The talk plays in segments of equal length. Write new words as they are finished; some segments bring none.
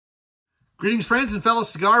Greetings, friends and fellow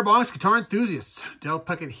cigar box guitar enthusiasts. Del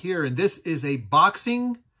Puckett here, and this is a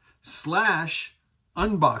boxing slash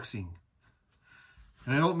unboxing.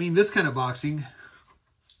 And I don't mean this kind of boxing.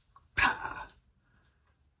 I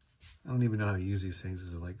don't even know how to use these things.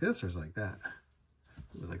 Is it like this or is it like that?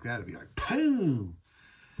 If it was like that, it'd be like, boom.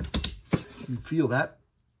 You feel that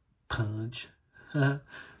punch. Get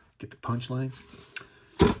the punchline.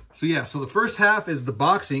 So yeah, so the first half is the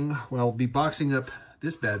boxing. Well, I'll be boxing up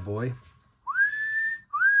this bad boy.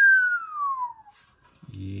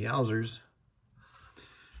 Yowzers.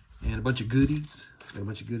 And a bunch of goodies. Got a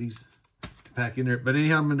bunch of goodies to pack in there. But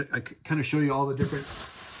anyhow, I'm going to kind of show you all the different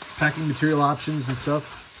packing material options and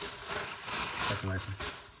stuff. That's a nice one.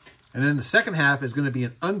 And then the second half is going to be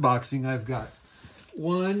an unboxing. I've got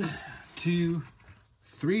 1, 2,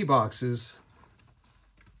 3 boxes.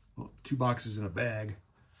 Well, 2 boxes in a bag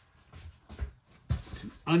to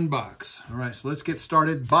unbox. All right, so let's get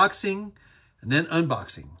started. Boxing and then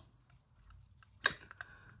unboxing.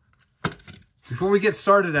 Before we get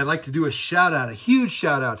started, I'd like to do a shout out, a huge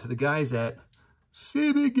shout out to the guys at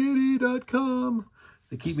CIGARS.com.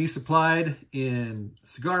 They keep me supplied in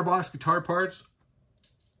cigar box guitar parts.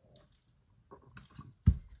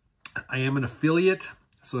 I am an affiliate,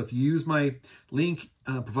 so if you use my link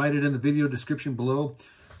provided in the video description below,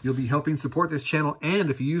 you'll be helping support this channel. And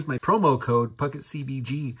if you use my promo code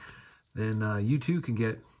PuckettCBG, then you too can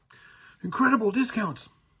get incredible discounts.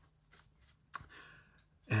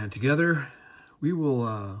 And together, we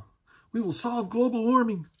will solve global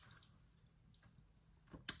warming.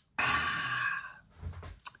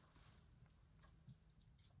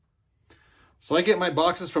 So I get my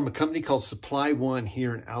boxes from a company called Supply One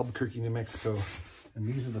here in Albuquerque, New Mexico,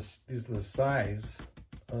 and these are the size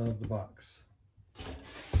of the box,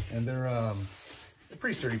 and they're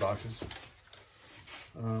pretty sturdy boxes.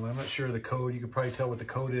 I'm not sure of the code. You can probably tell what the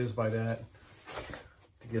code is by that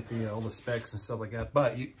to get the all the specs and stuff like that.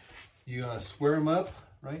 But you square them up,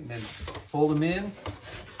 right, and then fold them in.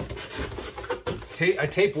 I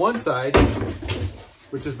tape one side,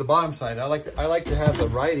 which is the bottom side. I like to have the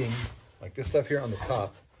writing, like this stuff here on the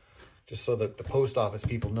top, just so that the post office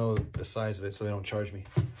people know the size of it, so they don't charge me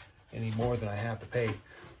any more than I have to pay.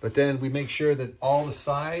 But then we make sure that all the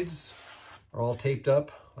sides are all taped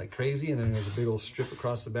up like crazy, and then there's a big old strip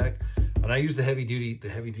across the back. And I use the heavy duty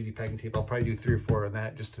packing tape. I'll probably do 3 or 4 on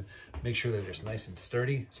that just to make sure that it's nice and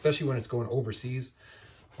sturdy, especially when it's going overseas.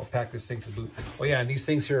 I'll pack this thing to boot. Oh yeah, and these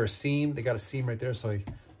things here are seamed. They got a seam right there, so I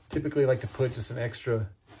typically like to put just an extra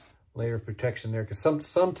layer of protection there, because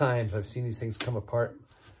sometimes I've seen these things come apart.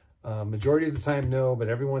 Majority of the time, no, but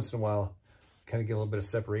every once in a while, kind of get a little bit of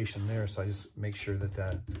separation there. So I just make sure that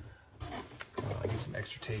I get some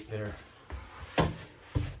extra tape there.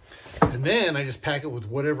 And then I just pack it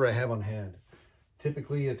with whatever I have on hand.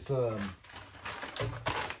 Typically it's wadded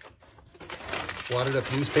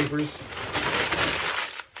up newspapers.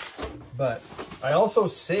 But I also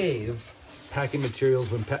save packing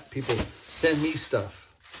materials when people send me stuff.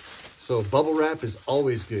 So bubble wrap is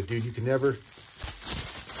always good, dude. You can never...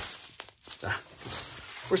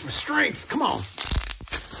 where's my strength? Come on.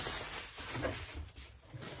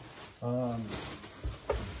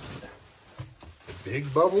 The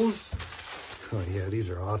big bubbles. Oh yeah, these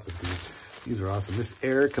are awesome, dude. These are awesome. This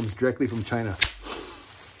air comes directly from China.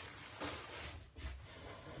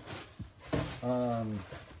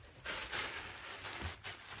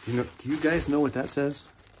 Do you guys know what that says?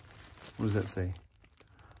 What does that say?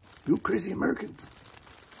 You crazy Americans.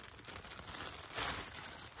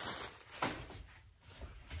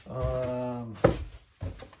 A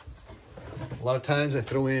lot of times I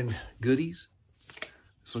throw in goodies.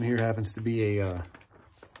 This one here happens to be a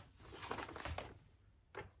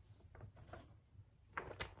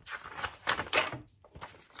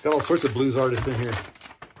it's got all sorts of blues artists in here.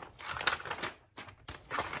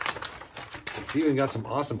 It's even got some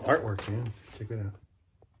awesome artwork, man. Check that out.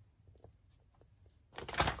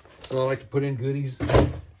 So I like to put in goodies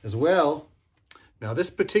as well. Now this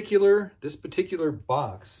particular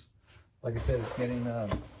box, like I said, it's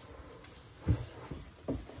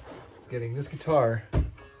getting this guitar.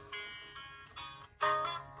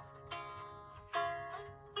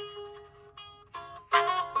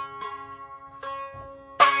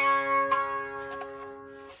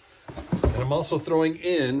 And I'm also throwing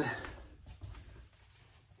in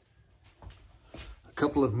a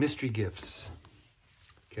couple of mystery gifts.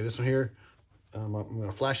 Okay, this one here, I'm going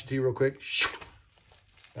to flash it to you real quick.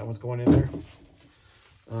 That one's going in there.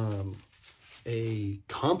 A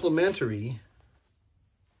complimentary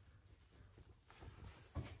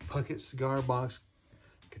Puckett cigar box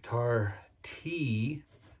guitar tee.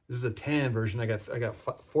 This is a tan version. I got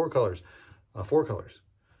 4 colors. 4 colors.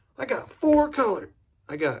 I got 4 colors.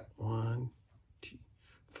 I got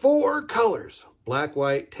 4 colors. Black,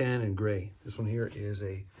 white, tan, and gray. This one here is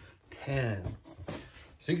a tan.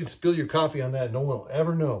 So you can spill your coffee on that. No one will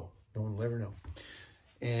ever know. No one will ever know.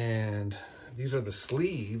 And these are the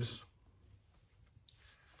sleeves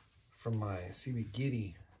from my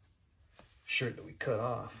CBGG shirt that we cut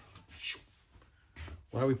off.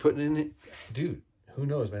 Why are we putting in it? Dude, who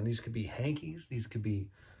knows, man? These could be hankies. These could be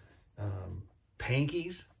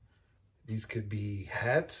pankies. These could be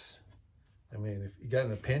hats. I mean, if you got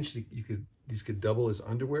in a pinch, these could double as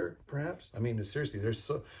underwear, perhaps. I mean, seriously,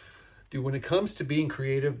 dude, when it comes to being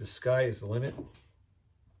creative, the sky is the limit.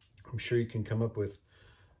 I'm sure you can come up with,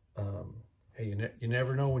 hey, you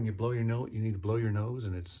never know when you blow your nose. You need to blow your nose,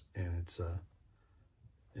 and it's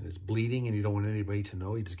bleeding, and you don't want anybody to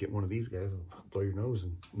know. You just get one of these guys and blow your nose,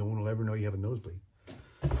 and no one will ever know you have a nosebleed.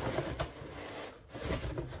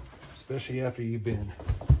 Especially after you've been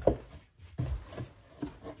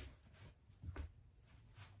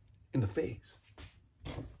in the face.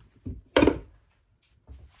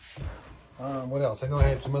 What else? I know I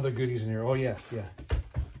had some other goodies in here. Oh yeah.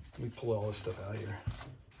 Let me pull all this stuff out here.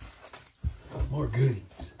 More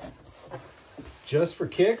goodies. Just for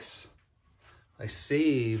kicks, I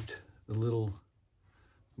saved the little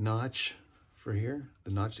notch for here.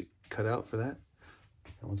 The notch that cut out for that.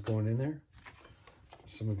 That one's going in there.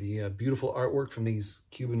 Some of the beautiful artwork from these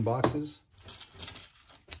Cuban boxes.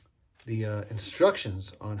 The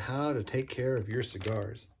instructions on how to take care of your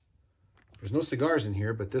cigars. There's no cigars in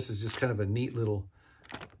here, but this is just kind of a neat little,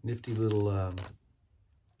 nifty little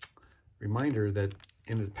reminder that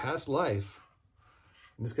in his past life,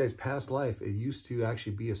 in this guy's past life, it used to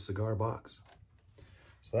actually be a cigar box.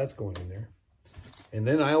 So that's going in there. And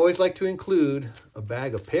then I always like to include a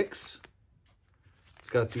bag of picks. It's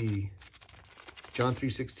got the John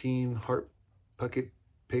 316 Heart Puckett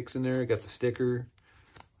picks in there. I got the sticker,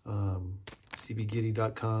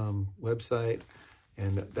 CBGG.com website.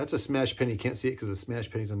 And that's a smash penny. You can't see it because the smash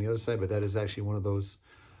penny's on the other side, but that is actually one of those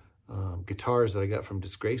guitars that I got from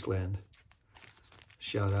Disgraceland.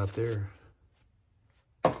 Shout out there.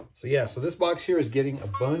 So yeah, so this box here is getting a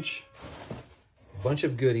bunch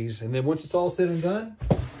of goodies. And then once it's all said and done,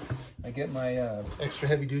 I get my extra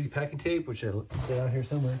heavy duty packing tape, which I set out here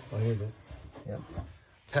somewhere. Oh, here it is. Yeah.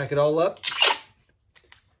 Pack it all up.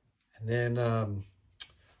 And then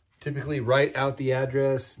typically write out the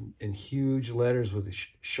address in huge letters with a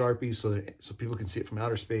Sharpie so people can see it from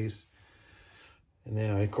outer space. And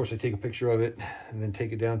then, of course, I take a picture of it and then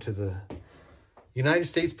take it down to the United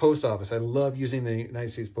States Post Office. I love using the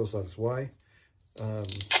United States Post Office. Why?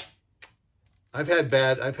 I've had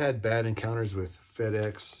bad encounters with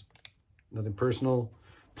FedEx. Nothing personal.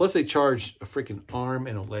 Plus, they charge a freaking arm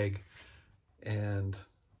and a leg. And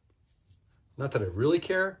not that I really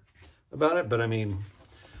care about it, but I mean,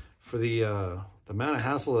 for the amount of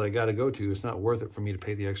hassle that I got to go to, it's not worth it for me to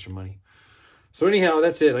pay the extra money. So anyhow,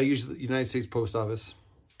 that's it. I use the United States Post Office.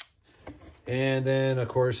 And then, of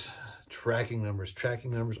course, tracking numbers.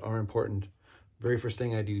 Tracking numbers are important. Very first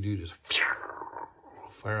thing I do is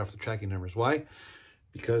fire off the tracking numbers. Why?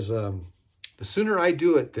 Because the sooner I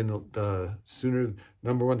do it, then the sooner,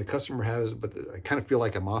 number one, the customer has, but I kind of feel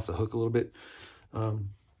like I'm off the hook a little bit.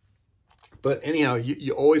 But anyhow,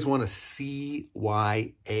 you always want to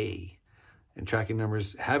CYA. And tracking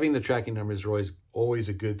numbers, having the tracking numbers are always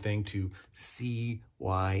a good thing to CYA.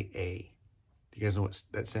 Do you guys know what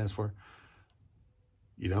that stands for?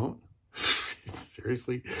 You don't?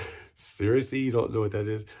 Seriously? Seriously, you don't know what that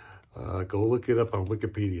is? Go look it up on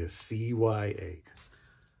Wikipedia. CYA.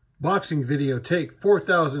 Boxing video take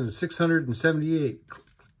 4,678.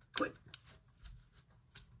 Click.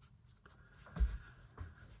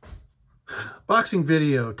 Boxing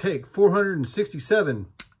video take 467.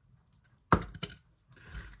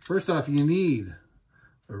 First off, you need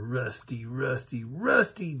a rusty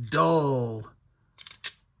dull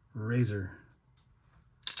razor.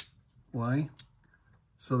 Why?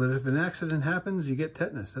 So that if an accident happens, you get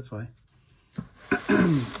tetanus. That's why.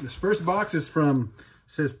 This first box is from,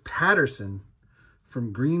 says Patterson,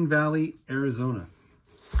 from Green Valley, Arizona.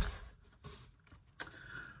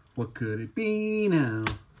 What could it be now?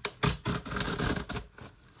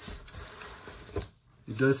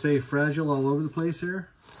 It does say fragile all over the place here.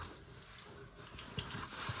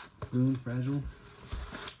 Boom, fragile.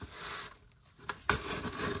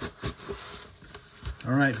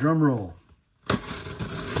 All right, drum roll.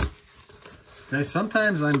 Guys,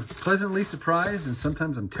 sometimes I'm pleasantly surprised and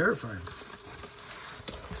sometimes I'm terrified.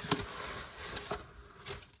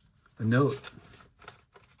 A note.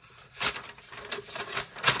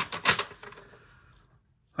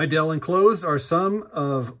 Hi, Dell. Enclosed are some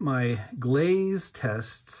of my glaze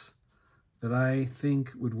tests that I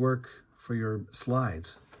think would work for your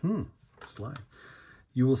slides. Slide.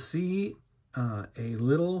 You will see a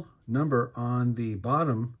little number on the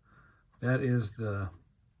bottom. That is the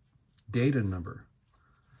data number.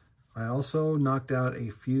 I also knocked out a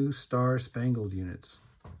few star spangled units.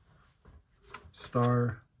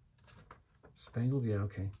 Star spangled? Yeah,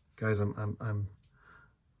 okay. Guys, I'm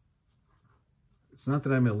it's not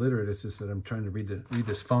that I'm illiterate, it's just that I'm trying to read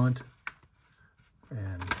this font,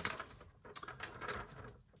 and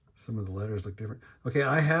some of the letters look different. Okay,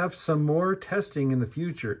 I have some more testing in the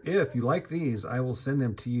future. If you like these, I will send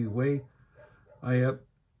them to you. I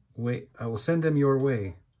will send them your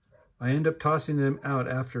way. I end up tossing them out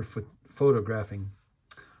after photographing.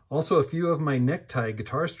 Also, a few of my necktie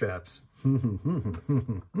guitar straps. I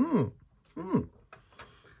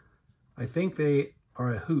think they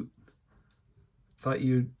are a hoot. Thought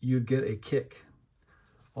you'd get a kick.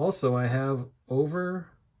 Also, I have I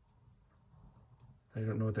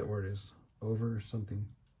don't know what that word is.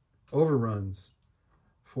 Overruns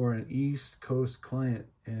for an East Coast client,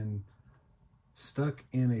 and stuck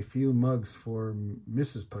in a few mugs for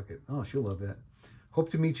Mrs. Puckett. Oh, she'll love that.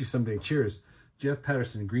 Hope to meet you someday. Cheers. Jeff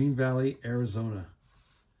Patterson, Green Valley, Arizona.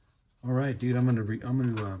 All right, dude, I'm gonna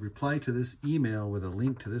reply to this email with a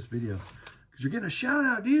link to this video, because you're getting a shout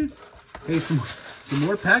out, dude. Hey, some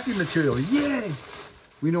more packing material. Yay!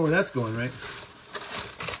 We know where that's going, right?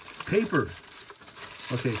 Paper.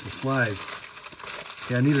 Okay, so slides.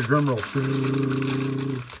 Okay, I need a drum roll.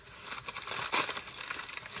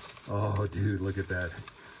 Oh, dude, look at that.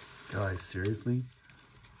 Guys, seriously?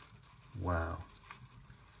 Wow.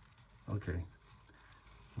 Okay.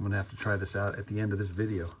 I'm gonna have to try this out at the end of this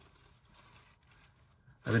video.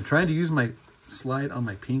 I've been trying to use my slide on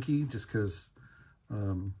my pinky just because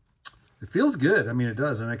it feels good. I mean, it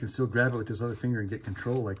does, and I can still grab it with this other finger and get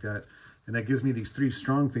control like that. And that gives me these 3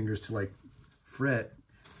 strong fingers to like fret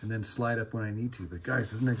and then slide up when I need to. But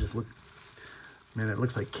guys, doesn't that just look, man, it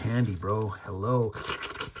looks like candy, bro. Hello.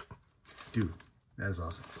 Dude, that is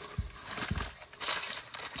awesome.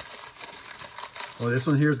 Oh, this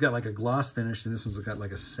one here's got like a gloss finish, and this one's got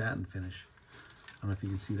like a satin finish. I don't know if you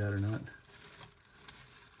can see that or not.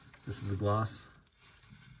 This is the gloss.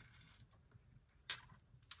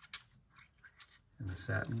 And the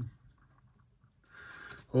satin.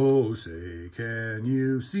 Oh, say, can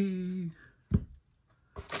you see?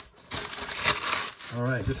 All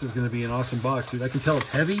right, this is going to be an awesome box, dude. I can tell it's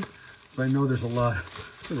heavy, so I know there's a lot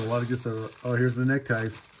of good stuff. Oh, here's the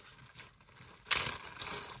neckties.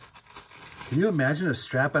 Can you imagine a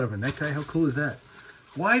strap out of a necktie? How cool is that?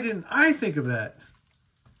 Why didn't I think of that?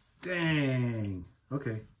 Dang.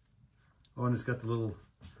 Okay. Oh, and it's got the little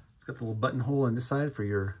buttonhole on this side for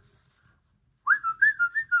your.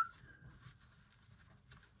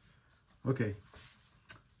 Okay.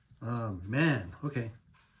 Man. Okay.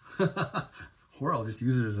 Or I'll just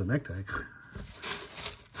use it as a necktie.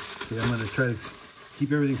 Okay, I'm gonna try to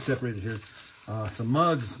keep everything separated here. Some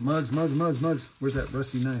mugs. Where's that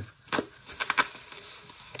rusty knife?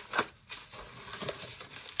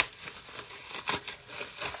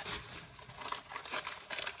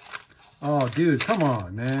 Oh, dude, come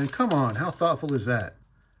on, man. Come on. How thoughtful is that?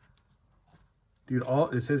 Dude,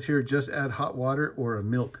 it says here, just add hot water or a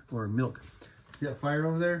milk. See that fire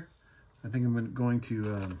over there? I think I'm going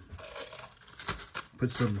to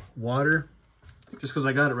put some water, just because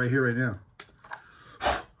I got it right here, right now.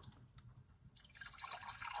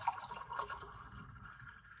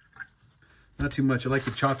 Not too much. I like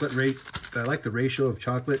the chocolate rate. I like the ratio of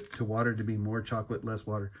chocolate to water to be more chocolate, less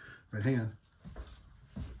water. Right, hang on.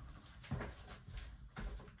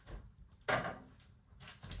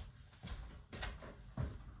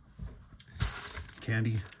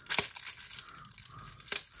 Candy.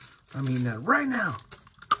 I'm eating that right now.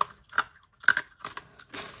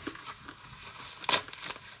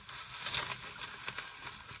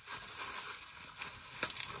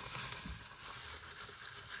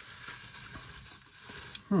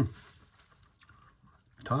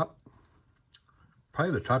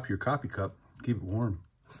 Probably the top of your coffee cup. Keep it warm.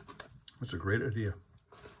 That's a great idea.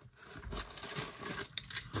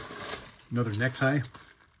 Another necktie.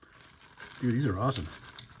 Dude, these are awesome.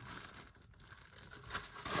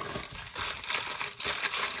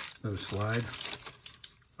 Another slide.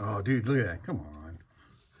 Oh, dude, look at that. Come on.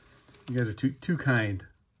 You guys are too kind.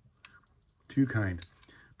 Too kind.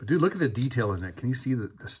 But dude, look at the detail in that. Can you see the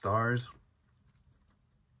stars?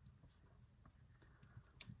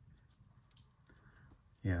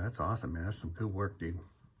 Yeah, that's awesome, man. That's some good work, dude.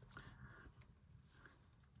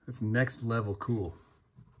 That's next level cool.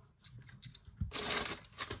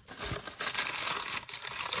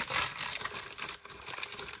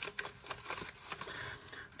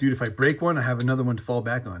 Dude, if I break one, I have another one to fall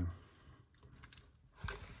back on.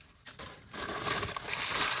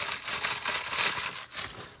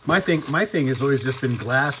 My thing has always just been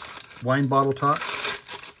glass wine bottle tops.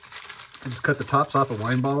 I just cut the tops off a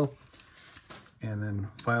wine bottle and then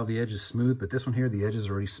file the edges smooth. But this one here, the edges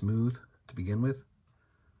are already smooth to begin with.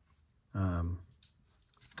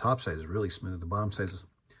 Top side is really smooth. The bottom side is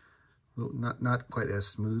not quite as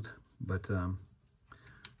smooth, but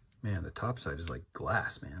man, the top side is like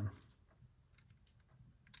glass, man.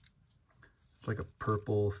 It's like a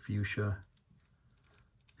purple fuchsia,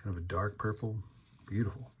 kind of a dark purple.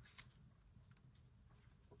 Beautiful.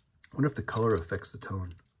 I wonder if the color affects the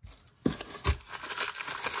tone.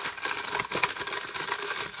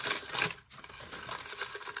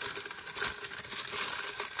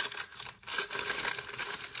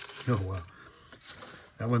 Oh, wow.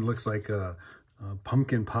 That one looks like a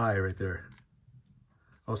pumpkin pie right there.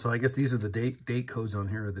 Oh, so I guess these are the date codes on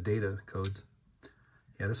here, or the data codes.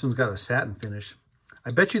 Yeah, this one's got a satin finish.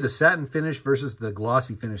 I bet you the satin finish versus the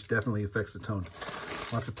glossy finish definitely affects the tone.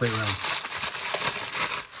 We'll have to play around.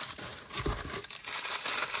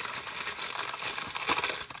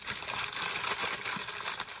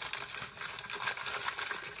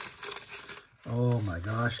 Oh my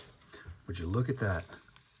gosh. Would you look at that?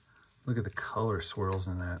 Look at the color swirls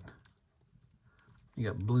in that. You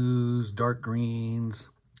got blues, dark greens,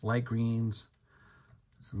 light greens,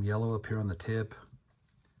 some yellow up here on the tip.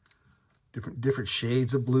 Different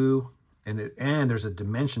shades of blue. And there's a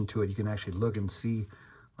dimension to it. You can actually look and see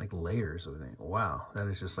like layers of it. Wow, that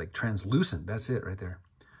is just like translucent. That's it right there.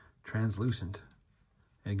 Translucent.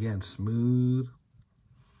 And again, smooth.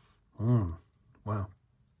 Wow.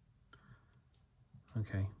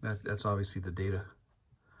 Okay, that's obviously the data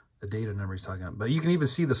number he's talking about. But you can even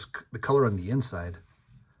see the color on the inside.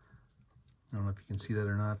 I don't know if you can see that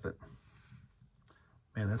or not, but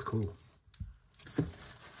man, that's cool.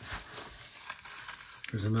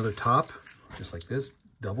 There's another top, just like this,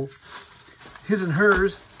 double. His and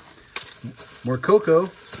hers, more cocoa.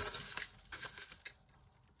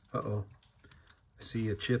 Uh-oh, I see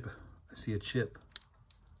a chip. I see a chip.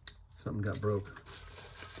 Something got broke.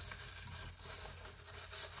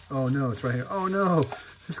 Oh no, it's right here. Oh no,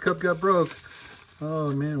 this cup got broke.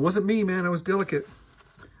 Oh man, it wasn't me, man. I was delicate.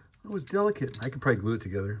 I was delicate. I could probably glue it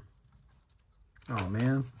together. Oh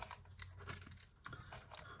man.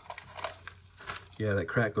 Yeah, that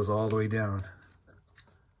crack goes all the way down.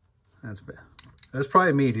 That's bad. That's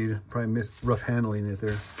probably me, dude. Probably missed rough handling it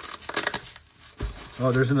there.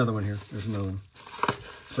 Oh, there's another one here. There's another one.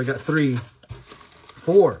 So I got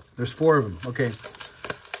 4. There's 4 of them. Okay.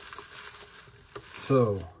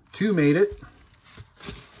 So 2 made it.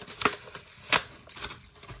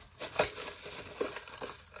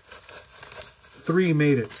 3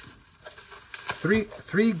 made it. Three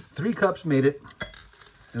cups made it.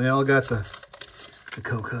 And they all got the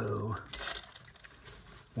cocoa.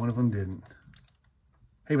 One of them didn't.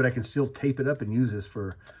 Hey, but I can still tape it up and use this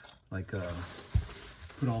for like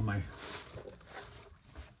put all my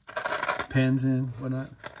pens in, whatnot.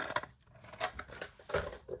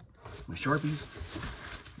 My Sharpies.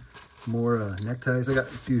 More neckties. I got a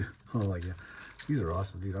few. Oh yeah, these are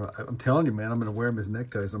awesome, dude. I'm telling you, man, I'm gonna wear them as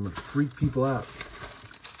neckties. I'm gonna freak people out.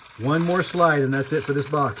 One more slide and that's it for this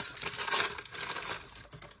box.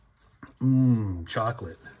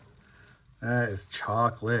 Chocolate. That is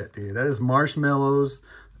chocolate, dude. That is marshmallows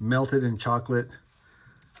melted in chocolate.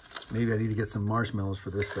 Maybe I need to get some marshmallows for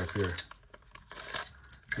this stuff here.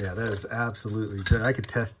 Yeah, that is absolutely good. I could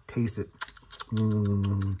taste it.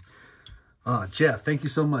 Jeff, thank you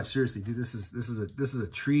so much. Seriously, dude, this is a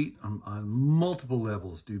treat on multiple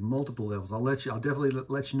levels, dude. Multiple levels. I'll definitely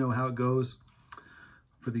let you know how it goes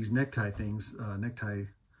for these necktie things, necktie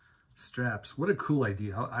straps. What a cool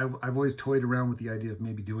idea. I've always toyed around with the idea of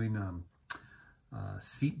maybe doing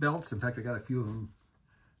seat belts. In fact, I got a few of them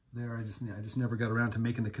there. I just never got around to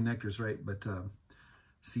making the connectors right, but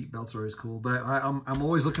seat belts are always cool. But I'm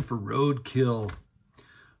always looking for roadkill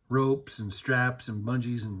ropes and straps and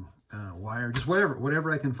bungees and wire, just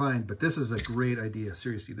whatever I can find. But this is a great idea.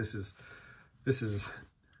 Seriously, this is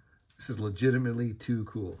legitimately too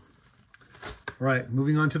cool. All right,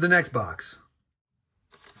 moving on to the next box.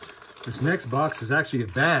 This next box is actually a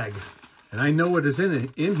bag, and I know what is in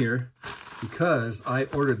here because I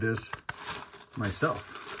ordered this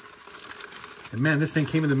myself. And man, this thing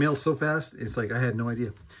came in the mail so fast, it's like I had no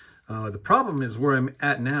idea. The problem is where I'm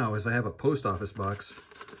at now is I have a post office box,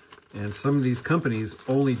 and some of these companies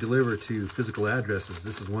only deliver to physical addresses.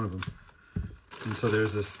 This is one of them. And so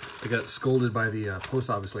there's this, I got scolded by the post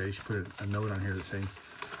office lady. She put a note on here that's saying,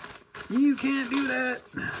 You can't do that.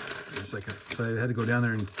 It's like so I had to go down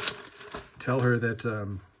there and tell her that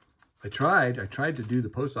I tried to do the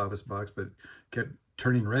post office box, but kept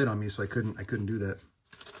turning red on me, so I couldn't do that.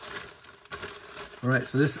 All right,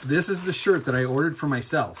 so this is the shirt that I ordered for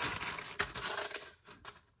myself.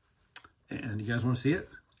 And you guys want to see it?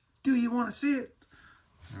 Do you want to see it?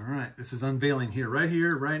 All right, this is unveiling here,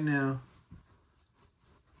 right now.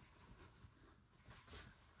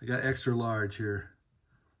 I got extra large here.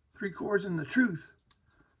 3 quarts in the truth.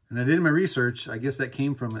 And I did my research. I guess that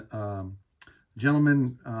came from a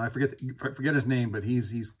gentleman, I forget his name, but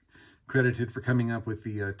he's credited for coming up with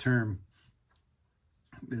the term.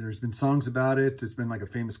 There's been songs about it. It's been like a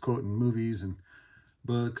famous quote in movies and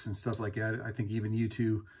books and stuff like that. I think even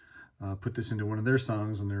U2 put this into one of their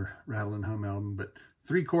songs on their Rattle and Hum album. But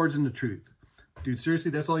 3 chords and the truth. Dude,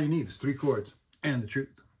 seriously, that's all you need is 3 chords and the truth.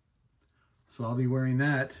 So I'll be wearing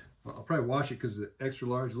that. I'll probably wash it because the extra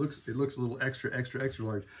large it looks a little extra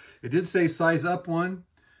large. It did say size up 1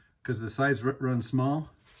 because the size runs small.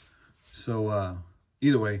 So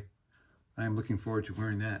either way, I am looking forward to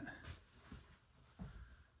wearing that.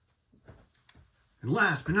 And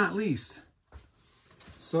last but not least,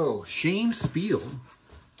 so Shane Spiel.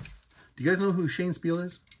 Do you guys know who Shane Spiel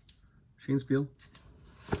is? Shane Spiel?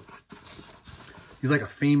 He's like a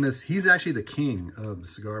famous, he's actually the king of the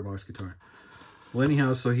cigar box guitar. Well,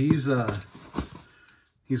 anyhow, so he's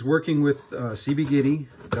working with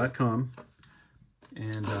CBGitty.com,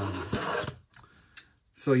 and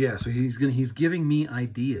so yeah, so he's giving me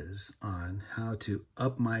ideas on how to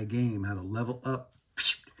up my game, how to level up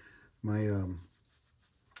my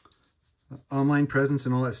online presence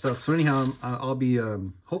and all that stuff. So anyhow, I'll be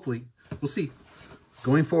hopefully, we'll see.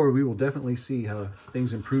 Going forward, we will definitely see how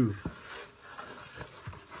things improve.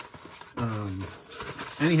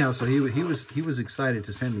 Anyhow, so he was excited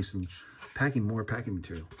to send me some more packing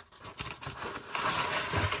material.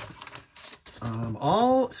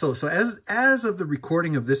 So as of the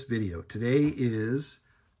recording of this video, today is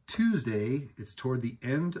Tuesday. It's toward the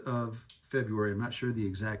end of February. I'm not sure the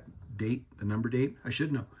exact date, the number date. I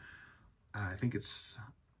should know. I think it's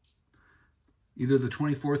either the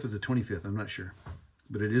 24th or the 25th. I'm not sure,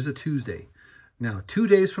 but it is a Tuesday. Now, 2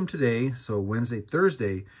 days from today, so Wednesday,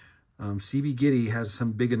 Thursday, CB Gitty has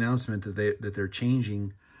some big announcement that they're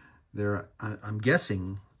changing their, I'm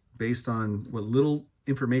guessing, based on what little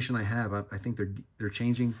information I have, I think they're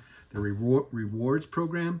changing their rewards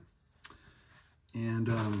program. And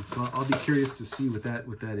so I'll be curious to see what that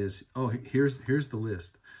is. Oh, here's the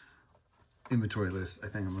list, inventory list. I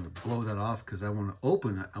think I'm going to blow that off because I want to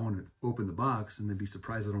open the box and then be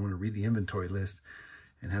surprised I don't want to read the inventory list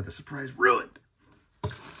and have the surprise ruined.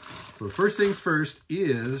 So the first things first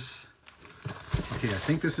is, okay, I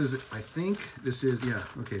think this is, yeah,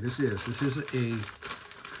 okay, this is a,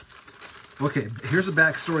 okay, here's the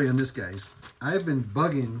backstory on this, guys. I've been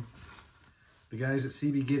bugging the guys at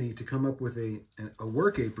CB Gitty to come up with a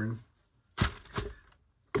work apron,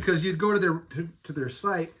 because you'd go to their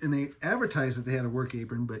site and they advertised that they had a work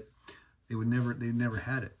apron, but they never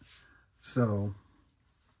had it. So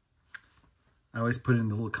I always put in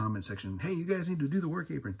the little comment section, hey, you guys need to do the work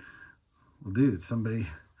apron. Well, dude, somebody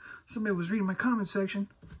was reading my comment section.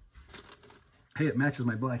 Hey, it matches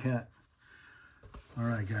my black hat. All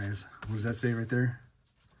right, guys, what does that say right there?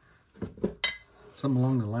 Something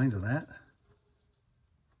along the lines of that.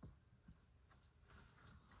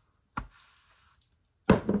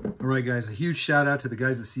 All right, guys, a huge shout out to the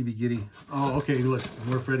guys at CB Gitty. Oh, okay, look,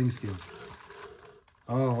 more fretting skills.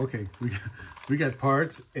 Oh, okay, we got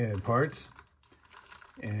parts and parts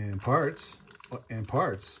and parts and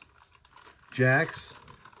parts. Jacks.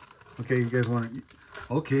 Okay, you guys want to...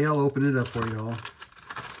 Okay, I'll open it up for you all.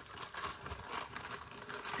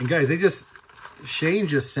 And guys, Shane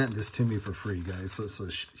just sent this to me for free, guys. So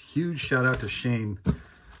huge shout out to Shane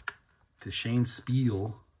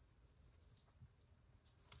Spiel.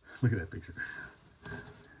 Look at that picture.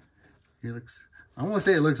 He looks, I don't want to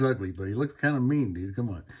say it looks ugly, but he looks kind of mean, dude. Come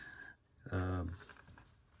on.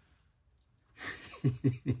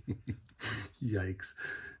 Yikes.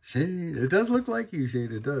 Shane, it does look like you,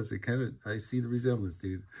 Shane. It does. It kind of, I see the resemblance,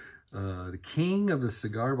 dude. The king of the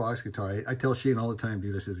cigar box guitar. I tell Shane all the time,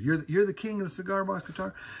 dude. I says, you're the king of the cigar box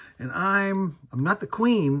guitar, and I'm not the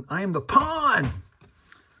queen. I am the pawn.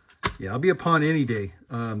 Yeah, I'll be a pawn any day.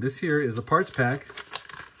 This here is a parts pack.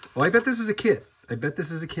 Oh, I bet this is a kit. I bet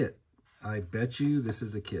this is a kit. I bet you this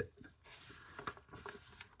is a kit.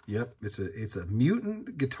 Yep, it's a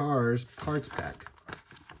Mutant Guitars parts pack.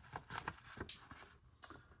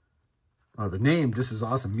 Oh, the name, this is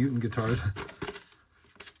awesome. Mutant Guitars.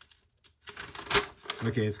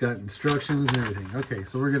 Okay, it's got instructions and everything. Okay,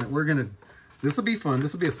 so we're gonna. This will be fun.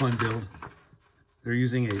 This will be a fun build. They're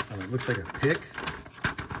using a. It looks like a pick.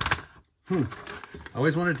 I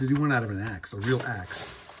always wanted to do one out of an axe, a real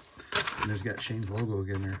axe. And there's got Shane's logo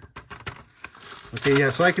again there. Okay, yeah.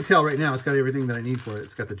 So I can tell right now it's got everything that I need for it.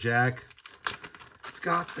 It's got the jack. It's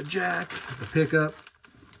got the jack, the pickup,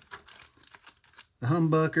 the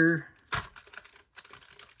humbucker,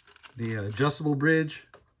 the adjustable bridge.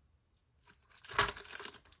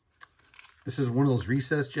 This is one of those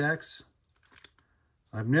recessed jacks.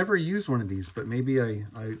 I've never used one of these, but maybe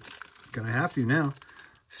I'm gonna have to now.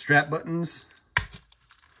 Strap buttons.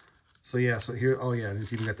 So yeah, so here, oh yeah,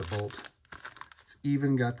 it's even got the bolt. It's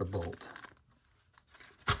even got the bolt.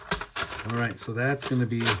 All right, so that's gonna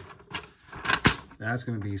be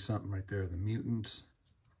something right there. The Mutants.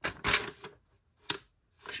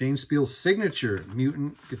 Shane Spiel's signature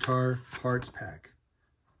Mutant guitar parts pack.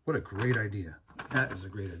 What a great idea. That is a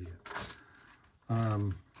great idea.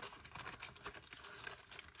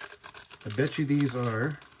 I bet you these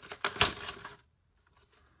are,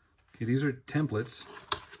 okay, these are templates.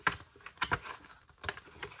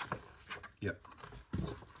 Yep.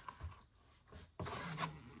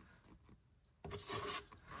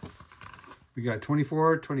 We got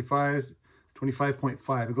 24, 25,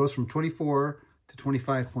 25.5. It goes from 24 to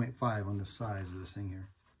 25.5 on the size of this thing here.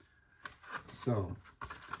 So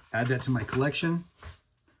add that to my collection.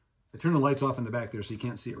 I turned the lights off in the back there so you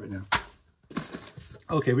can't see it right now.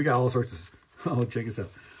 Okay, we got all sorts of, oh, check this out.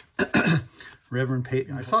 Reverend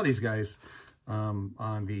Peyton. I saw these guys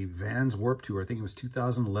on the Vans Warped Tour. I think it was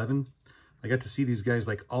 2011. I got to see these guys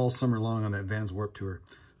like all summer long on that Vans Warped Tour.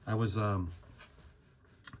 I was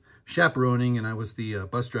chaperoning, and I was the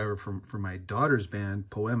bus driver for my daughter's band,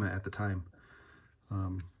 Poema, at the time.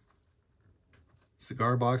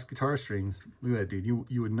 Cigar box guitar strings. Look at that dude.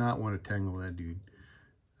 You would not want to tangle with that dude.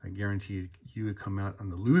 I guarantee you would come out on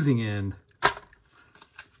the losing end.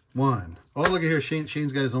 One. Oh, look at here.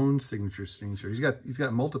 Shane's got his own signature strings here. He's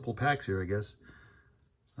got multiple packs here, I guess.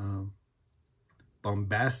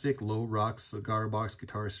 Bombastic low rock cigar box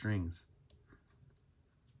guitar strings.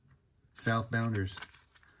 Southbounders.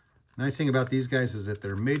 Nice thing about these guys is that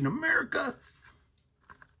they're made in America.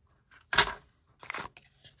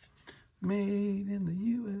 Made in the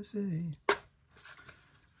USA.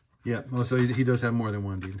 Yeah, well, so he does have more than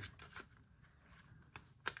one, dude.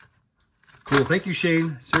 Cool. Thank you,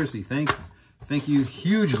 Shane. Seriously, thank you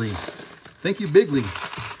hugely. Thank you bigly.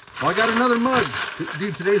 Oh, I got another mug.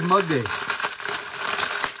 Dude, today's mug day.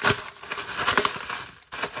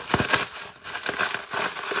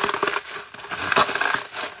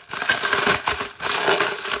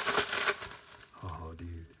 Oh,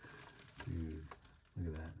 dude. Look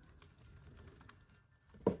at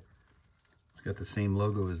that. It's got the same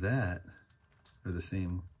logo as that, or the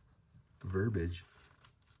same verbiage.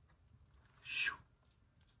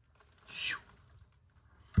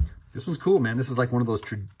 This one's cool, man. This is like one of those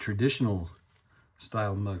traditional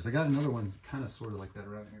style mugs. I got another one kind of sort of like that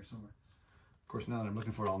around here somewhere. Of course, now that I'm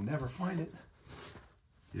looking for it, I'll never find it.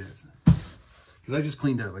 Yes. Because I just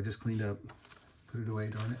cleaned up. Put it away,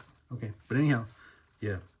 darn it. Okay. But anyhow,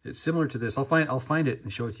 yeah, it's similar to this. I'll find it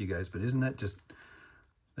and show it to you guys. But isn't that just,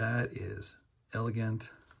 that is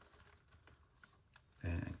elegant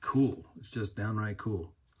and cool. It's just downright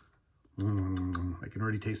cool. I can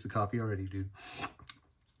already taste the coffee already, dude.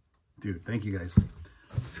 Dude, thank you guys.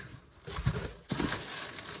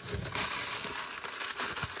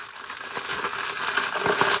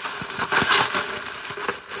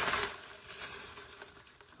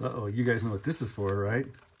 Uh-oh, you guys know what this is for, right?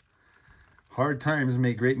 Hard times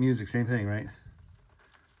make great music, same thing, right?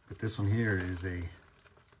 But this one here is a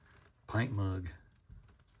pint mug.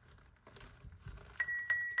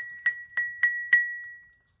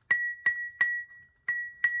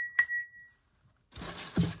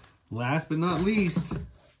 Last but not least,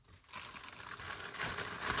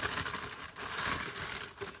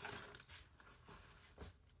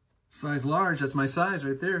 size large. That's my size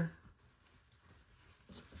right there.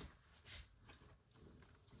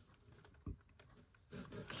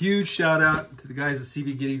 Huge shout out to the guys at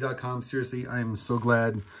cbgiddy.com. Seriously, I'm so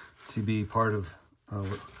glad to be part of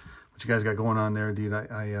what you guys got going on there, dude.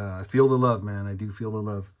 I feel the love, man. I do feel the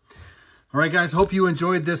love. All right, guys, hope you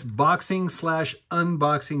enjoyed this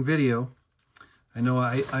boxing/unboxing video. I know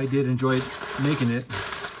I did enjoy making it.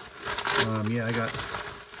 Yeah, I got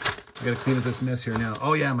to clean up this mess here now.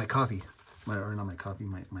 Oh, yeah, my coffee. Or not my coffee,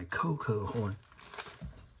 my cocoa. Hold on.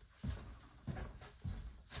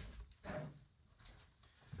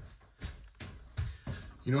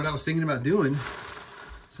 You know what I was thinking about doing?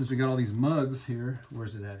 Since we got all these mugs here.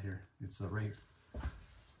 Where's it at here? It's right here.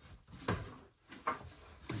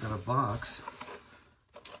 got a box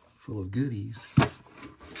full of goodies.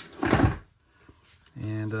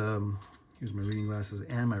 And here's my reading glasses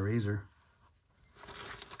and my razor.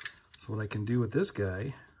 So what I can do with this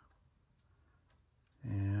guy,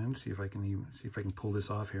 and see if I can pull this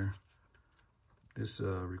off here. This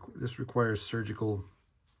this requires surgical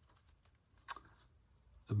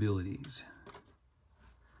abilities.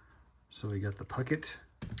 So we got the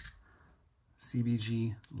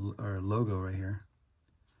PuckettCBG logo right here.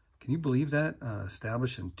 Can you believe that?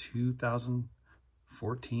 Established in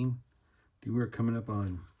 2014. Dude, we're coming up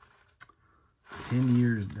on 10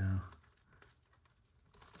 years now.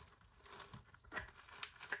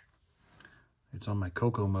 It's on my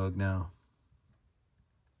cocoa mug now.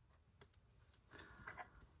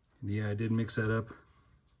 And yeah, I did mix that up.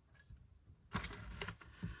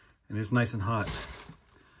 And it's nice and hot.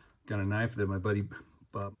 Got a knife that my buddy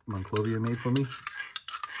Bob Monclovia made for me.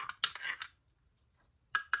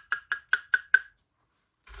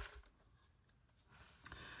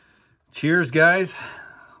 Cheers, guys.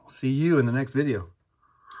 I'll see you in the next video.